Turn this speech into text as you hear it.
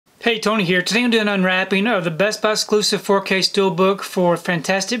Hey, Tony here. Today I'm doing an unwrapping of the Best Buy exclusive 4K Steelbook for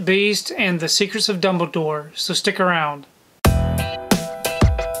Fantastic Beasts and the Secrets of Dumbledore, so stick around.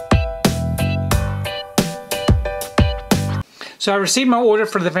 So I received my order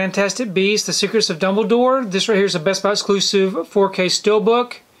for the Fantastic Beasts, the Secrets of Dumbledore. This right here is a Best Buy exclusive 4K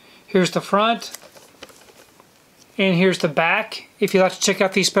Steelbook. Here's the front. And here's the back. If you'd like to check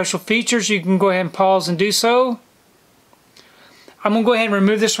out these special features, you can go ahead and pause and do so. I'm going to go ahead and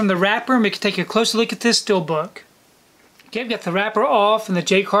remove this from the wrapper and we can take a closer look at this Steelbook. Okay, I've got the wrapper off and the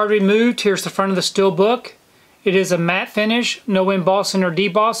J card removed. Here's the front of the Steelbook. It is a matte finish, no embossing or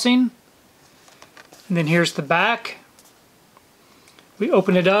debossing. And then here's the back. We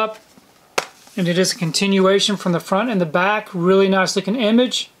open it up and it is a continuation from the front and the back. Really nice looking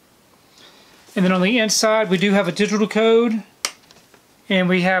image. And then on the inside we do have a digital code and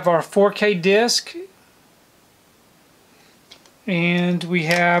we have our 4K disc. And we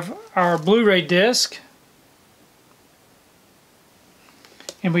have our Blu-ray disc.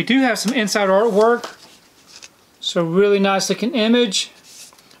 And we do have some inside artwork. So really nice looking image.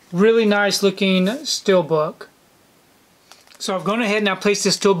 Really nice looking Steelbook. So I've gone ahead and I placed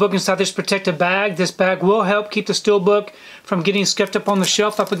this Steelbook inside this protective bag. This bag will help keep the Steelbook from getting scuffed up on the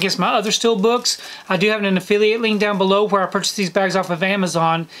shelf up against my other Steelbooks. I do have an affiliate link down below where I purchased these bags off of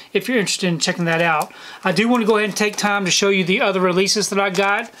Amazon if you're interested in checking that out. I do want to go ahead and take time to show you the other releases that I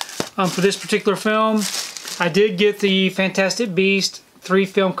got for this particular film. I did get the Fantastic Beasts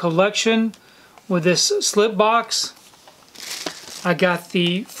 3-film collection with this slip box. I got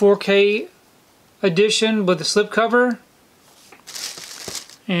the 4K edition with the slipcover.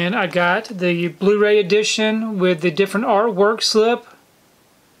 And I got the Blu-ray edition with the different artwork slip.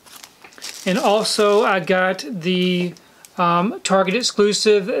 And also I got the Target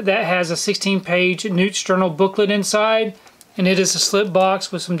exclusive that has a 16-page Newt's Journal booklet inside. And it is a slip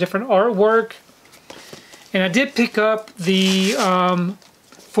box with some different artwork. And I did pick up the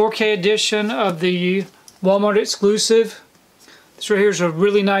 4K edition of the Walmart exclusive. This right here is a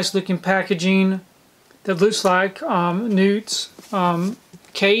really nice looking packaging that looks like Newt's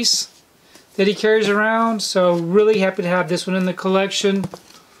case that he carries around, so really happy to have this one in the collection.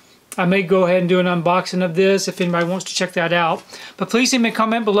 I may go ahead and do an unboxing of this if anybody wants to check that out. But please leave me a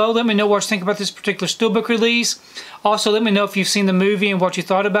comment below. Let me know what you think about this particular Steelbook release. Also, let me know if you've seen the movie and what you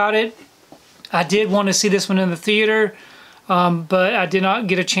thought about it. I did want to see this one in the theater, but I did not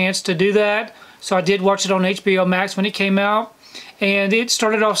get a chance to do that. So I did watch it on HBO Max when it came out. And it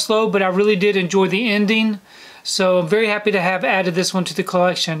started off slow, but I really did enjoy the ending. So I'm very happy to have added this one to the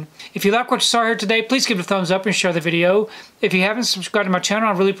collection. If you like what you saw here today, please give it a thumbs up and share the video. If you haven't subscribed to my channel,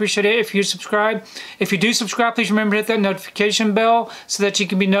 I really appreciate it if you subscribe. If you do subscribe, please remember to hit that notification bell so that you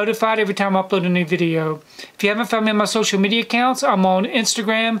can be notified every time I upload a new video. If you haven't found me on my social media accounts, I'm on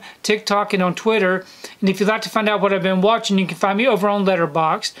Instagram, TikTok, and on Twitter. And if you'd like to find out what I've been watching, you can find me over on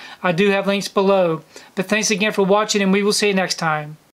Letterboxd. I do have links below. But thanks again for watching, and we will see you next time.